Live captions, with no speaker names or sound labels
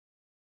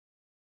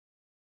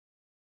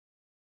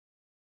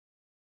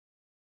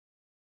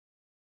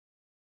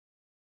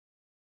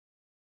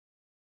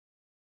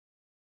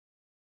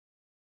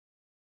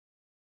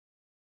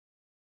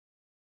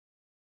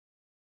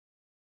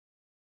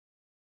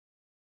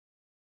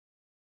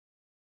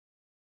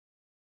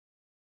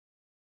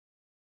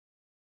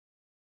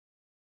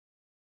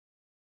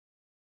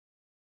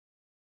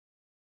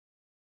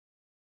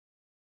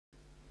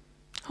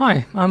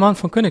Hi, I'm Arne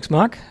from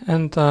Königsmark,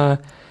 and in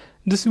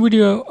this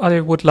video I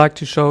would like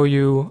to show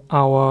you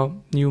our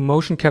new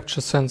motion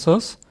capture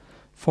sensors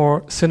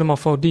for Cinema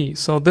 4D.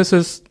 So this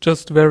is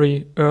just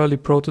very early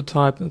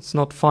prototype, it's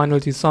not final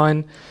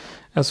design.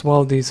 As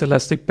well, these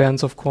elastic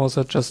bands of course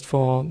are just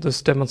for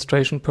this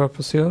demonstration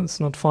purpose here, it's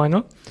not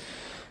final.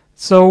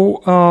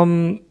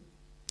 So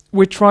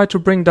we try to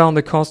bring down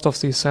the cost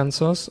of these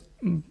sensors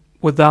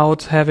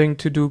without having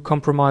to do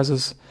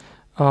compromises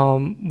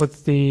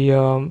with the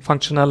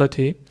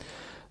functionality.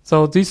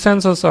 So these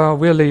sensors are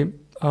really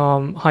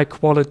high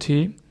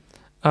quality.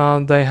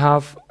 They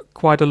have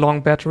quite a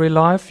long battery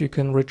life. You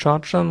can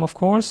recharge them, of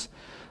course.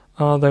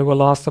 They will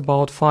last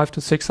about 5 to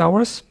 6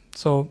 hours,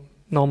 so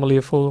normally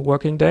a full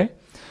working day.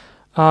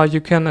 You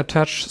can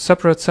attach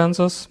separate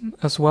sensors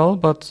as well,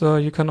 but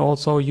you can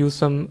also use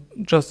them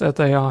just as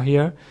they are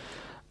here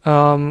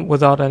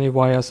without any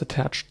wires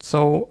attached.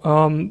 So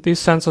these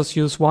sensors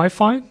use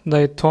Wi-Fi.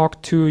 They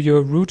talk to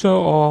your router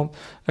or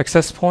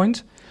access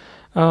point,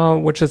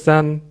 which is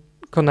then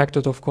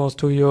connected, of course,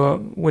 to your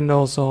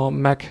Windows or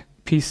Mac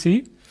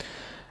PC.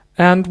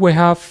 And we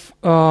have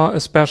a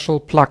special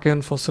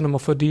plugin for Cinema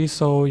 4D,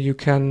 so you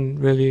can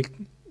really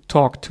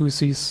talk to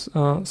these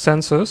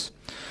sensors.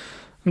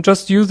 I'm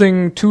just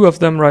using 2 of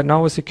them right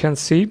now, as you can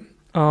see,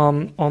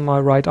 on my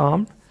right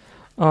arm.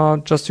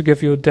 Just to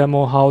give you a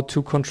demo how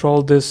to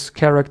control this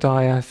character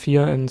I have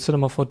here in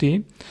Cinema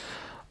 4D.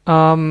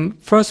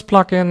 First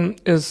plugin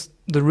is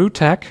the root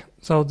tag.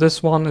 So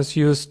this one is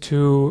used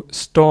to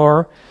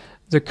store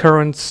the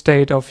current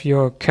state of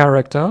your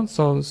character.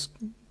 So it's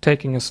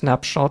taking a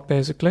snapshot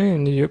basically,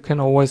 and you can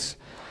always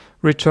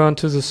return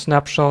to the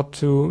snapshot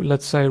to,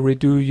 let's say,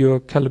 redo your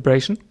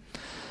calibration.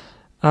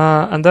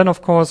 And then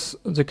of course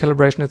the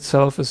calibration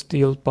itself is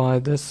dealt by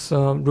this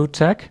root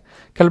tag.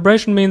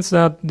 Calibration means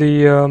that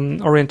the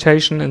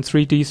orientation in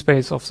 3D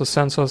space of the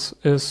sensors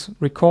is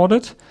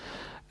recorded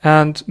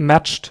and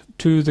matched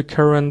to the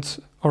current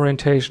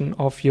orientation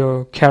of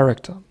your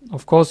character.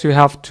 Of course you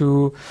have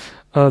to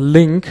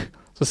link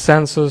the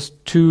sensors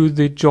to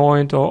the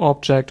joint or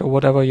object or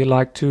whatever you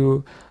like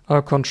to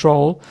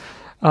control.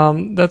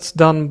 That's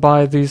done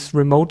by these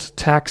remote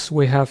tags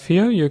we have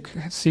here. You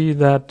can see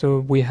that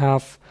we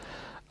have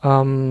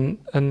an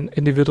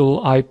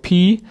individual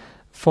IP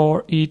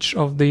for each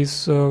of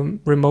these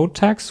remote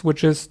tags,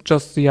 which is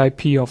just the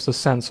IP of the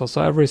sensor.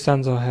 So every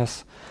sensor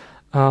has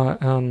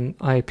an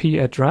IP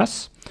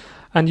address,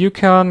 and you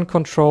can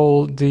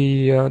control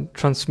the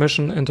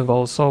transmission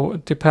interval. So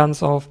it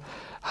depends on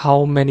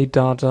how many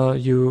data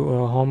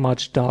how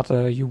much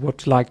data you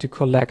would like to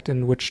collect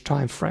in which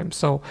time frame.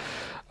 So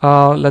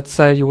let's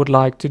say you would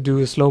like to do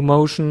a slow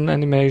motion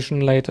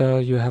animation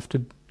later, you have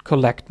to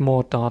collect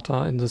more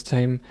data in the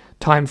same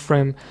time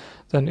frame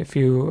than if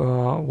you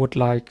would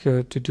like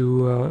to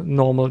do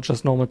normal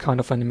kind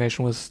of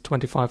animation with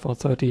 25 or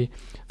 30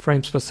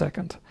 frames per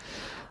second.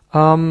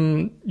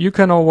 You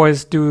can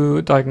always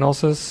do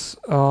diagnosis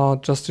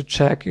just to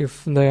check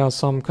if there are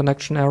some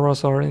connection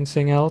errors or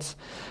anything else.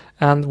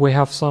 And we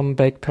have some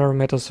baked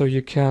parameters, so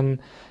you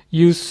can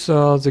use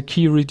the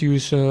key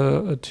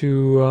reducer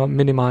to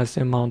minimize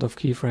the amount of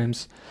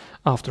keyframes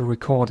after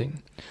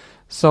recording.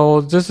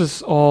 So this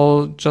is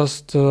all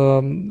just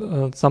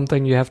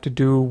something you have to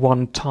do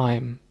one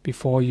time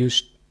before you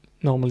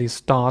normally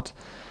start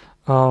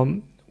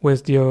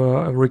with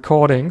your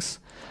recordings.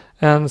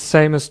 And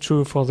same is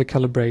true for the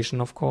calibration,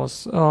 of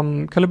course.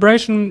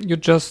 Calibration, you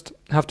just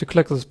have to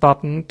click this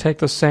button, take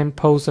the same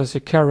pose as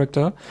your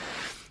character,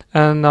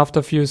 and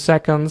after a few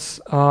seconds,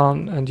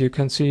 and you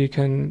can see you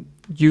can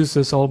use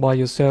this all by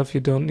yourself,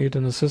 you don't need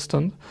an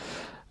assistant.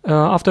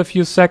 After a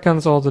few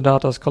seconds, all the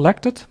data is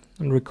collected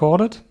and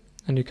recorded.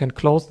 And you can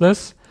close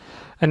this,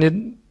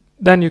 and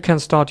then you can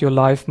start your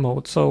live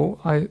mode. So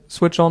I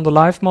switch on the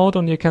live mode,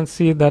 and you can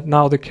see that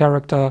now the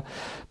character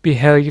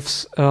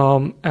behaves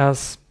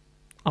as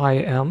I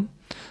am.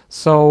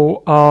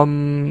 So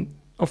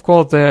of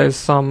course there is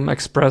some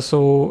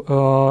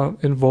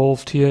espresso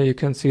involved here. You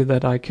can see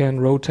that I can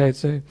rotate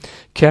the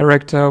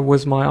character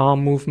with my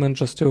arm movement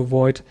just to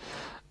avoid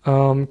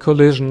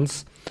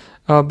collisions.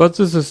 But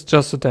this is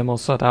just a demo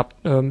setup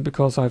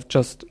because I've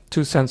just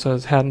 2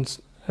 sensors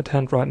at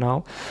hand right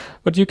now.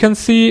 But you can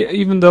see,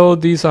 even though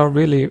these are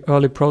really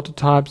early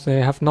prototypes,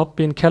 they have not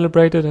been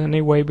calibrated in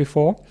any way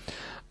before,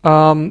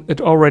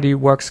 it already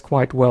works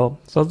quite well.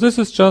 So this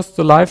is just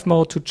the live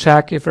mode to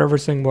check if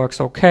everything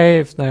works okay,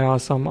 if there are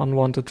some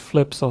unwanted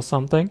flips or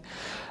something.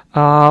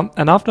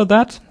 And after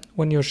that,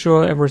 when you're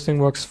sure everything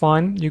works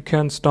fine, you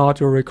can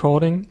start your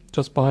recording.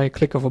 Just by a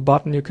click of a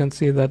button, you can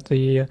see that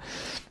the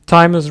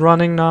time is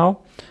running now,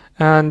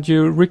 and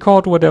you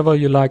record whatever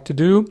you like to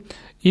do.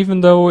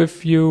 Even though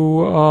if you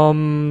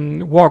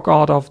walk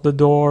out of the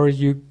door,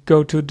 you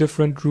go to a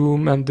different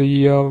room and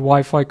the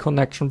Wi-Fi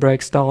connection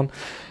breaks down,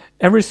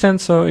 every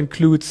sensor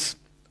includes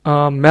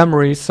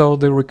memory, so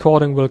the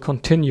recording will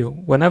continue.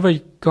 Whenever you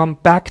come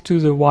back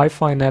to the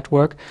Wi-Fi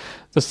network,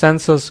 the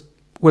sensors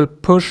will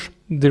push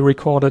the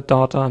recorded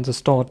data and the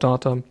stored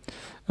data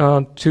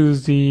to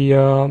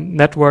the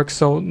network,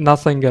 so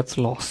nothing gets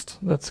lost.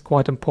 That's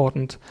quite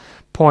important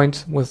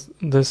point with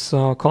this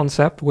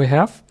concept we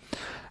have.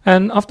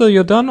 And after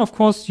you're done, of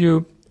course,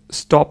 you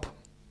stop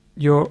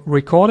your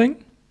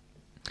recording.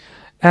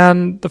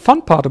 And the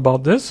fun part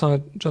about this,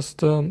 I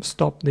just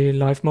stop the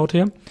live mode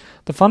here.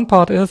 The fun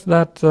part is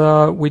that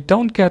we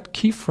don't get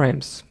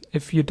keyframes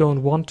if you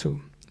don't want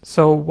to.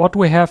 So what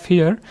we have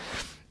here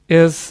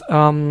is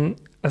a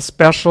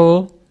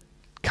special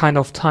kind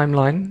of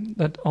timeline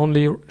that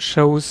only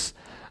shows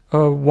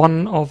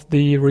one of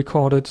the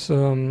recorded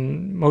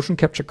motion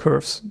capture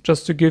curves,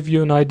 just to give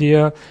you an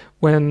idea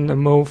when a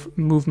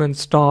movement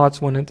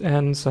starts, when it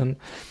ends, and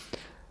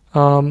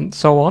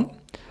so on.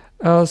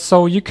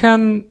 So you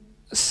can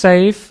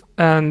save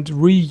and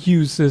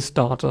reuse this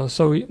data.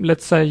 So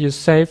let's say you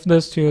save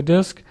this to your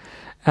disk,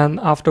 and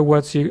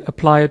afterwards you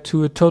apply it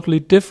to a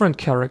totally different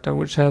character,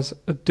 which has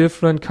a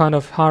different kind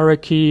of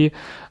hierarchy,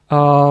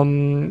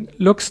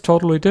 looks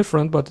totally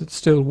different, but it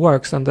still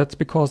works, and that's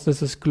because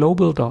this is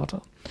global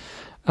data.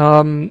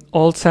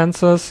 All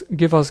sensors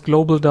give us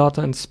global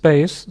data in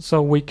space,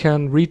 so we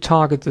can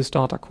retarget this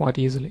data quite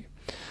easily.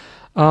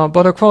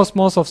 But of course,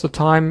 most of the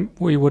time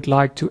we would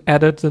like to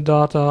edit the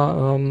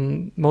data,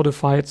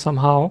 modify it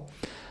somehow.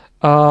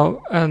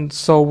 And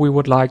so we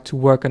would like to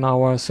work in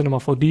our Cinema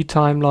 4D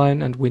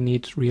timeline, and we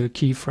need real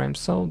keyframes.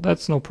 So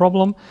that's no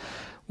problem.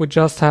 We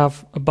just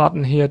have a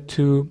button here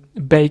to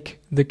bake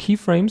the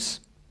keyframes.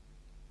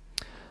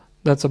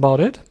 That's about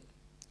it.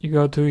 You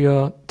go to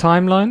your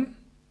timeline,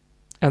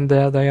 and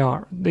there they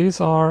are.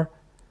 These are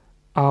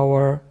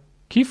our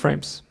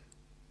keyframes,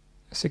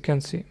 as you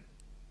can see.